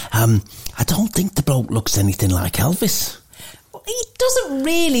 That's right. I don't think the bloke looks anything like Elvis. He doesn't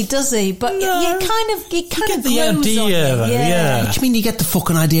really, does he? But you kind of get the glows on idea, you. though, Yeah. yeah. What do you mean you get the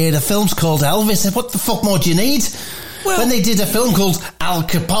fucking idea the film's called Elvis? What the fuck more do you need? When they did a film called Al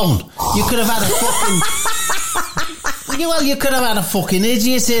Capone, you could have had a fucking... you could have had a fucking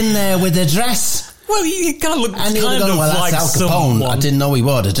idiot in there with a dress. Well, you kind of look And you would kind have of gone, well, like that's Al Capone. someone. I didn't know he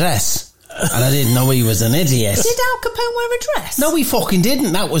wore a dress. And I didn't know he was an idiot. Did Al Capone wear a dress? No, he fucking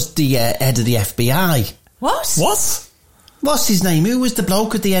didn't. That was the head of the FBI. What? What? What's his name? Who was the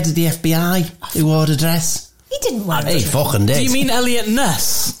bloke at the head of the FBI who wore the dress? He didn't wear a He dress. fucking did. Do you mean Elliot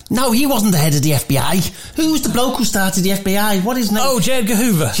Ness? No, he wasn't the head of the FBI. Who was the bloke who started the FBI? What is his name? Oh, J. Edgar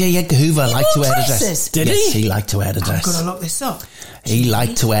Hoover. J. Edgar Hoover liked to wore wear a dresses? dress. Did yes, he? he liked to wear a I'm dress. going to look this up. He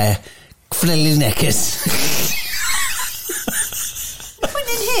liked to wear frilly knickers Went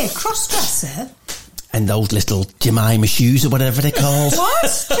in here, cross-dresser. and those little Jemima shoes or whatever they're called.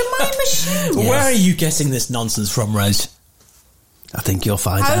 What? Jemima shoes. Where are you getting this nonsense from, Reg? I think you'll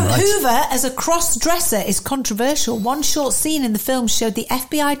find I'm right. Hoover as a cross-dresser is controversial. One short scene in the film showed the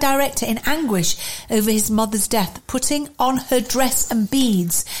FBI director in anguish over his mother's death, putting on her dress and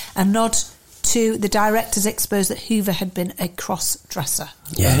beads, a nod to the director's expose that Hoover had been a cross-dresser.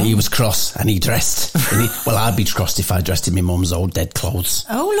 Yeah, he was cross and he dressed. Well, I'd be crossed if I dressed in my mum's old dead clothes.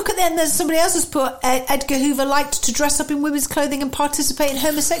 Oh, look at them. There's somebody else has put Edgar Hoover liked to dress up in women's clothing and participate in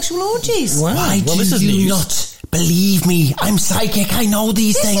homosexual orgies. Wow. Why Well, do this is you news. not believe me? I'm psychic. I know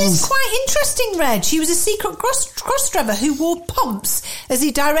these This things. is quite interesting, Reg. He was a secret cross-dresser who wore pumps as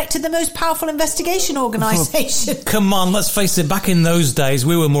he directed the most powerful investigation organisation. Come on, let's face it. Back in those days,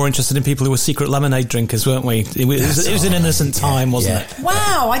 we were more interested in people who were secret lemonade drinkers, weren't we? It was an innocent time, wasn't it?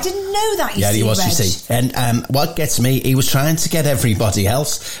 Wow, I didn't know that, you Yeah, see, he was, Reg. you see. And what gets me, he was trying to get everybody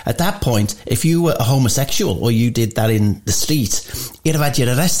else. At that point, if you were a homosexual or you did that in the street, you'd have had you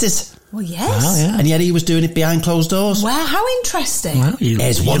arrested. Well, yes. Wow, yeah. And yet he was doing it behind closed doors. Wow, how interesting. Well,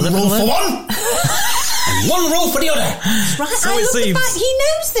 There's one rule for one and one rule for the other. Right, So I it look seems. back. He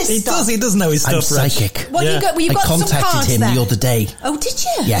knows this He stuff. does know his I'm stuff, Reg. psychic. What Yeah. you got? Well, you I got some contacted cards him there. the other day. Oh, did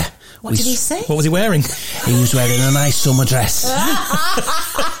you? Yeah. What did he say? What was he wearing? He was wearing a nice summer dress.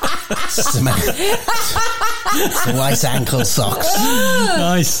 Some white ankle socks.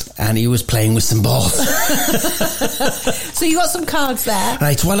 Nice. And he was playing with some balls. So you got some cards there.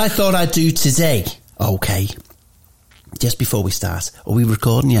 Right, what I thought I'd do today, okay, just before we start, are we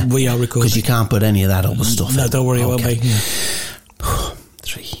recording yet? We are recording. Because you can't put any of that other stuff No, in. don't worry, it won't Okay. be. Yeah.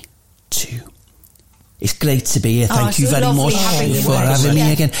 3, 2. It's great to be here. Thank you so very lovely much having you for with us. having me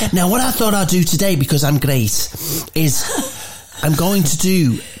Yeah. again. Now, what I thought I'd do today, because I'm great, is I'm going to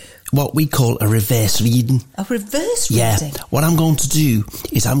do what we call a reverse reading. A reverse Yeah. reading? What I'm going to do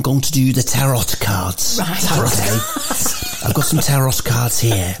is I'm going to do the tarot cards. Right. Okay. I've got some tarot cards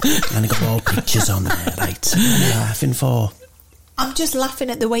here, and I've got all pictures on there, right? What are you laughing for? I'm just laughing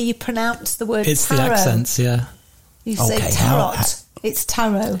at the way you pronounce the word It's tarot. the accents, yeah. You say Okay, tarot. how- It's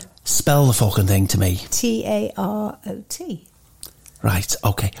tarot. Spell the fucking thing to me. Tarot. Right,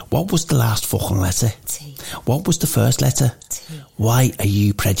 okay. What was the last fucking letter? T. What was the first letter? T. Why are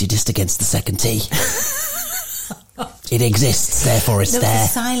you prejudiced against the second T? It exists, therefore it's No, it's a there.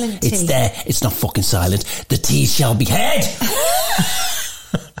 silent T. It's there. It's not fucking silent. The T shall be heard.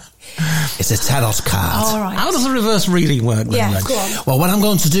 It's a tarot card. All right. How does a reverse reading work then, Yeah, Reg? go on. Well, what I'm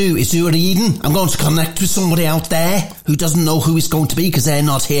going to do is do a reading. I'm going to connect with somebody out there who doesn't know who it's going to be because they're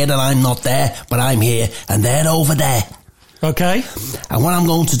not here and I'm not there, but I'm here and they're over there. Okay. And what I'm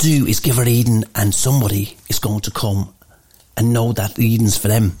going to do is give a reading and somebody is going to come and know that reading's for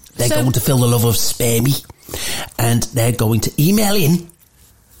them. They're So- going to feel the love of Spare-Me and they're going to email in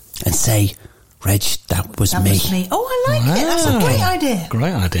and say, Reg, that was That me. was me. Oh, I like it. That's a great idea.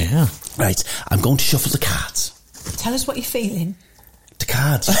 Great idea, yeah. Right, I'm going to shuffle the cards. Tell us what you're feeling. The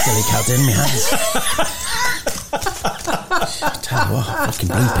cards, silly cards in my hands. Tell you what, fucking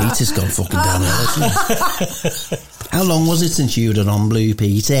Blue Peter's gone fucking down here, hasn't he? How long was it since you were on Blue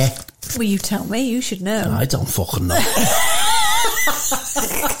Peter? Well, you tell me. You should know. I don't fucking know.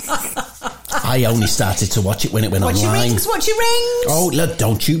 I only started to watch it when it went What's your online. rings? What's your rings? Oh, look,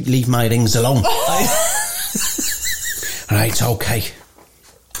 don't you leave my rings alone. Right, okay.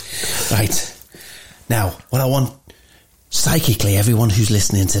 Right. Now, what I want, psychically, everyone who's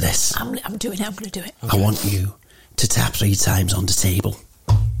listening to this, I'm going to do it. I want you to tap 3 times on the table.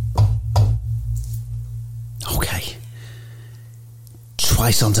 Okay.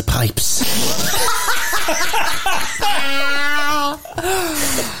 Twice on the pipes.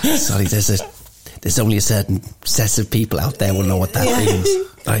 Sorry, there's only a certain set of people out there will know what that means.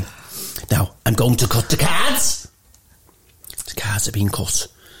 Right. Now, I'm going to cut the cards. The cards have been cut.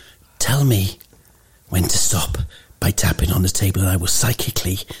 Tell me when to stop by tapping on the table and I will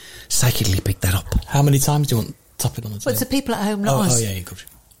psychically pick that up. How many times do you want to tap it on the But it's table? the people at home, not Oh, us. yeah, you could.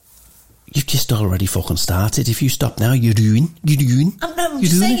 You've just already fucking started. If you stop now, you're doing. I'm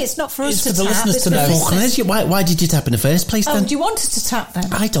just saying it's not for us It's to for the tap. listeners It's to for know. the Fucking listeners. is. Why did you tap in the first place Oh, then? do you want us to tap then?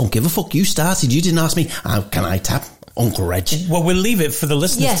 I don't give a fuck. You started. You didn't ask me. How can I tap? Uncle Reg. Well, we'll leave it for the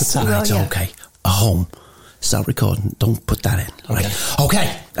listeners Yes, to tap. we will. Right, yeah. okay. At home. Start recording. Don't put that in. Right.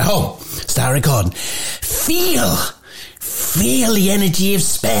 Okay. At home. Start recording. Feel the energy of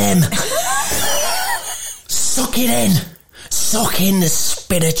sperm. Suck it in. Suck in the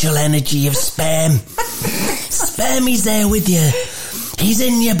spiritual energy of sperm. Spermie's there with you. He's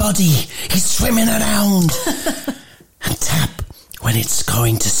in your body. He's swimming around. And tap when it's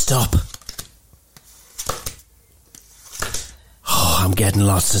going to stop. Oh, I'm getting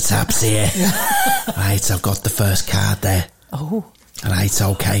lots of taps here. Right, I've got the first card there. Oh. Right,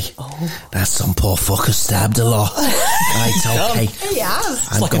 okay. That's some poor fucker stabbed a lot. Right, okay. He has.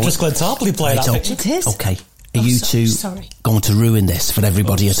 It's like a Driscoll and Tarpley play, that picture. It is. Okay. Are you two going to ruin this for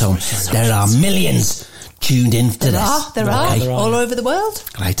everybody at home? There are millions tuned in to this. There are. All over the world.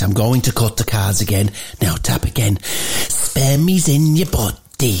 Right, I'm going to cut the cards again. Now tap again. Spermie's in your body.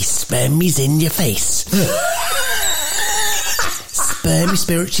 Spermie's in your face. Spermie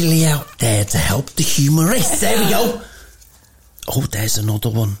spiritually out there to help the human race. There we go. Oh, there's another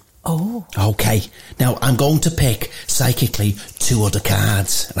one. Oh. Okay. Now I'm going to pick psychically 2 other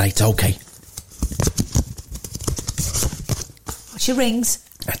cards. Right, okay. What's your rings?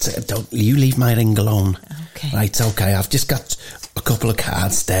 That's it. Don't you leave my ring alone. Okay. Right, okay. I've just got a couple of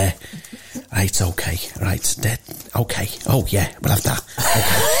cards there. Right, okay. Right, there. Okay. Oh, yeah, we'll have that.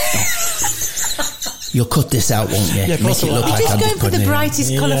 Okay. No. You'll cut this out, won't you? Yeah, of course Make it I will. look You're like just I'm going for putting the it in.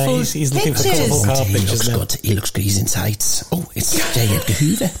 brightest, colourful he's looking for pictures. colourful card He pictures looks now. good. He looks good. He's in tights. Oh, it's J. Edgar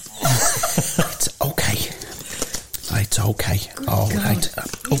Hoover. Right, okay. Right, okay. All right.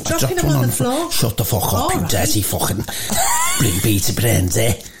 Oh, I dropping dropped them one on on the floor? Shut the fuck up, All you right. dirty fucking Blue Peter Brains,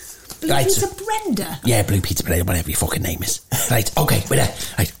 eh? Right. Peter Brenda. Yeah, Blue Peter Brains, whatever your fucking name is. Right, okay, we're there.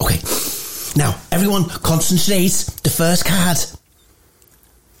 Right, okay. Now, everyone, concentrate. The first card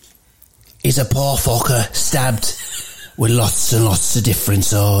is a poor fucker stabbed with lots and lots of different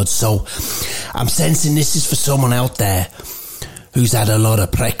swords. So, I'm sensing this is for someone out there who's had a lot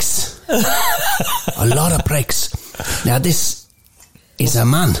of pricks. A lot of pricks. Now, this is a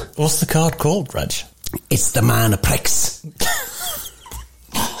man. What's the card called, Reg? It's the man of pricks.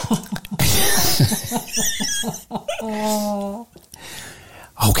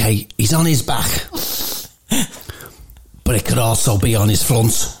 Okay, he's on his back. But it could also be on his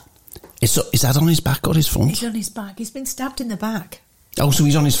front. Is that on his back or his front? He's on his back. He's been stabbed in the back. Oh, so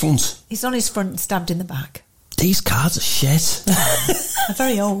he's on his front. He's on his front and stabbed in the back. These cards are shit. They're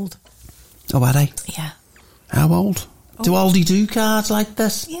very old. Oh, are they? Yeah. How old? Do oldie do cards like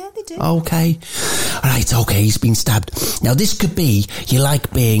this? Yeah, they do. Okay. Right, okay, he's been stabbed. Now, this could be you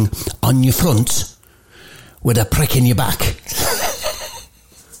like being on your front with a prick in your back.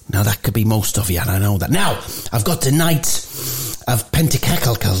 Now, that could be most of you, and I know that. Now, I've got the Knight of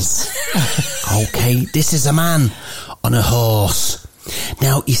Pentacles. Okay, this is a man on a horse.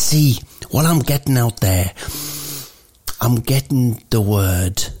 Now, you see, what I'm getting out there, I'm getting the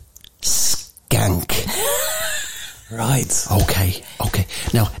word skank. Right. Okay.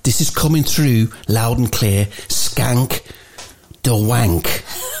 Now, this is coming through loud and clear. Skank the wank.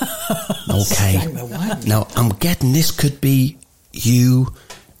 Okay. Skank the wank. Now, I'm getting this could be you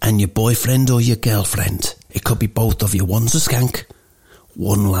and your boyfriend or your girlfriend. It could be both of you. One's a skank,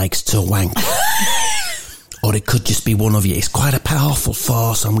 one likes to wank. Or it could just be one of you. It's quite a powerful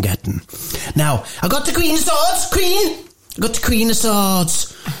force I'm getting. Now, I got the Queen of Swords. I got the Queen of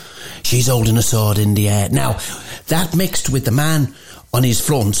Swords. She's holding a sword in the air. Now, that mixed with the man on his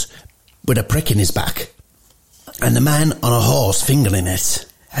front with a prick in his back and the man on a horse fingering it.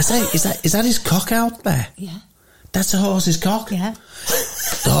 Is that his cock out there? Yeah. That's a horse's cock? Yeah.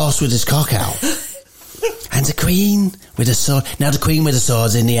 The horse with his cock out. And the Queen with a sword. Now, the Queen with the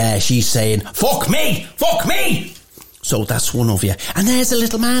sword's in the air. She's saying, fuck me! Fuck me! So that's one of you. And there's a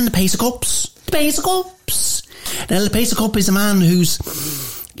little man, the Pace of Cups. The Pace of Cups. Now, the Pace of Cups is a man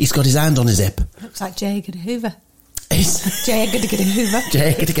he's got his hand on his hip. Looks like J. Edgar Hoover. J. Edgar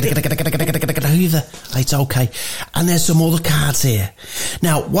Hoover. It's okay. And there's some other cards here.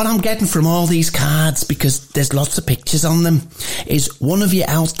 Now, what I'm getting from all these cards, because there's lots of pictures on them, is one of you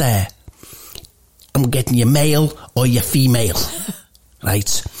out there. I'm getting your male or your female.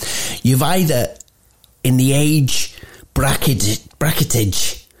 Right? You've either in the age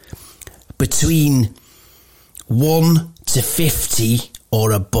bracketage between 1 to 50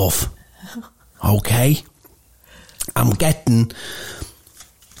 or above. Okay? I'm getting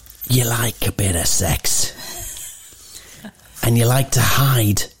you like a bit of sex. And you like to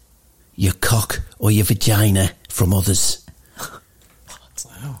hide your cock or your vagina from others.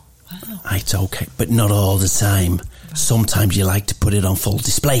 Wow. It's okay, but not all the time. Sometimes you like to put it on full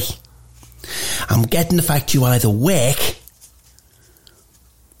display. I'm getting the fact you either work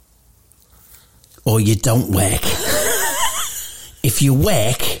or you don't work. If you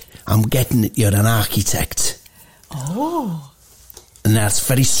work, I'm getting that you're an architect. Oh. And that's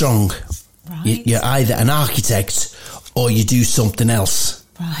very strong. Right. You're either an architect or you do something else.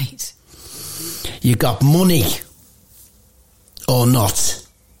 Right. You got money or not.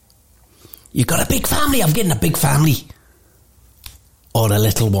 You got a big family. I'm getting a big family. Or a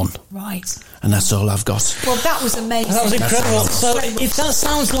little one. Right. And that's all I've got. Well, that was amazing. That was incredible. So, if that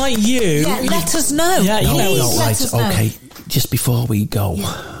sounds like you... Yeah, let us know. Yeah, you know. No, let right, us know. okay. Just before we go,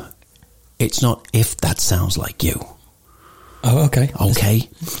 it's not if that sounds like you. Oh, okay. Okay?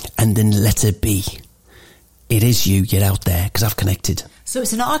 And then letter B. It is you, you're out there, because I've connected. So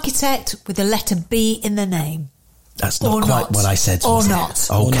it's an architect with the letter B in the name. That's not Or quite not. what I said. Or was it? not.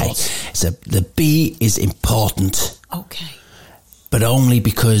 Okay. Or not. So the B is important, Okay. but only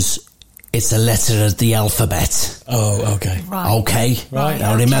because it's a letter of the alphabet. Oh, okay. Right. Okay? Right.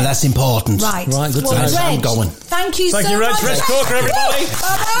 Now remember, Okay. that's important. Right. Right, good to Well, know. That's how I'm Reg, going. Thank you Thank so you, Reg. much. Reg Corker, everybody.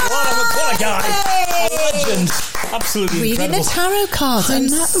 What a guy. Hey. A legend. Absolutely Reading incredible. the tarot cards. I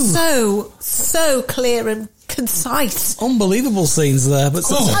and know. so clear and concise. Unbelievable scenes there. But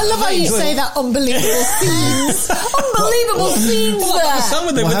I love how you say that. Unbelievable scenes. Unbelievable scenes Well, there. the song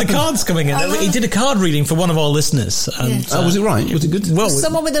with the cards coming in. He did a card reading for one of our listeners. And, Yeah. Was it right? Was it good? Well,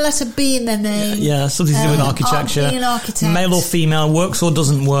 Someone with the letter B in their name. yeah, something to do with architecture. Being an architect. Male or female, works or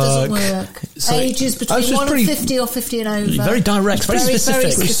doesn't work. Doesn't work. So- Ages Oh, between so it's 1 pretty- and 50 or 50 and over. Very direct, very specific.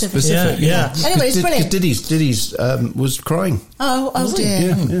 Very specific. Yeah. Anyway, it's brilliant. Diddy's was crying. Oh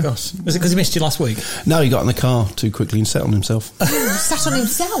dear. Yeah. Gosh. Was it because he missed you last week? No, he got in the car too quickly and sat on himself. Sat on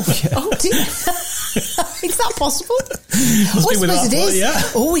himself. Oh dear. Is that possible? be I with suppose that it is. one, yeah.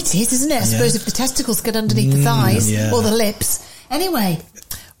 Oh, it is, isn't it? I suppose if the testicles get underneath the thighs yeah. or the lips. Anyway,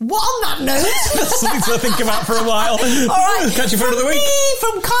 what on that note? Something to think about for a while. All right. Catch you for another From week. me,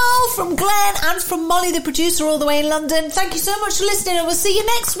 from Carl, from Glenn, and from Molly, the producer, all the way in London. Thank you so much for listening, and we'll see you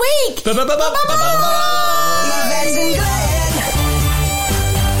next week. Bye-bye.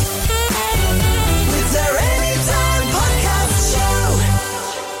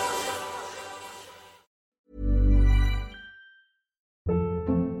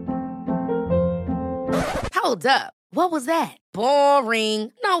 Hold up. What was that?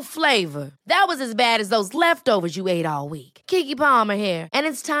 Boring. No flavor. That was as bad as those leftovers you ate all week. Keke Palmer here, and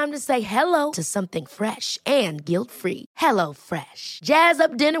it's time to say hello to something fresh and guilt-free. Hello Fresh. Jazz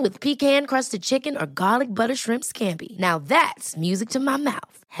up dinner with pecan-crusted chicken or garlic butter shrimp scampi. Now that's music to my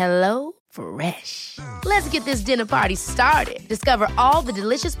mouth. Hello Fresh. Let's get this dinner party started. Discover all the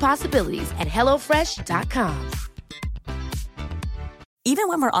delicious possibilities at HelloFresh.com. Even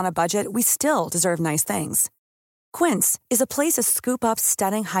when we're on a budget, we still deserve nice things. Quince is a place to scoop up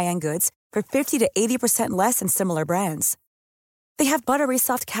stunning high-end goods for 50 to 80% less than similar brands. They have buttery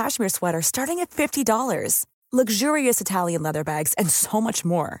soft cashmere sweaters starting at $50, luxurious Italian leather bags, and so much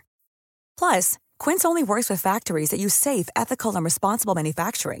more. Plus, Quince only works with factories that use safe, ethical, and responsible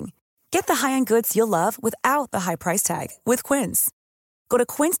manufacturing. Get the high-end goods you'll love without the high price tag with Quince. Go to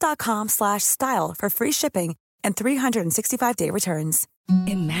quince.com/style for free shipping and 365-day returns.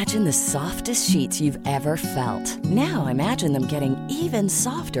 Imagine the softest sheets you've ever felt. Now imagine them getting even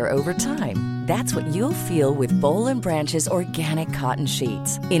softer over time. That's what you'll feel with Boll & Branch's organic cotton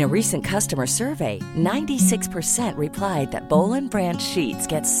sheets. In a recent customer survey, 96% replied that Boll & Branch sheets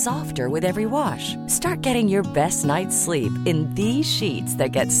get softer with every wash. Start getting your best night's sleep in these sheets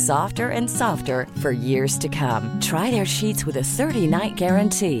that get softer and softer for years to come. Try their sheets with a 30-night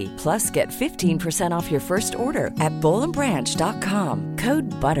guarantee. Plus, get 15% off your first order at BollandBranch.com. Code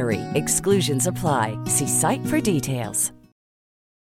BUTTERY. Exclusions apply. See site for details.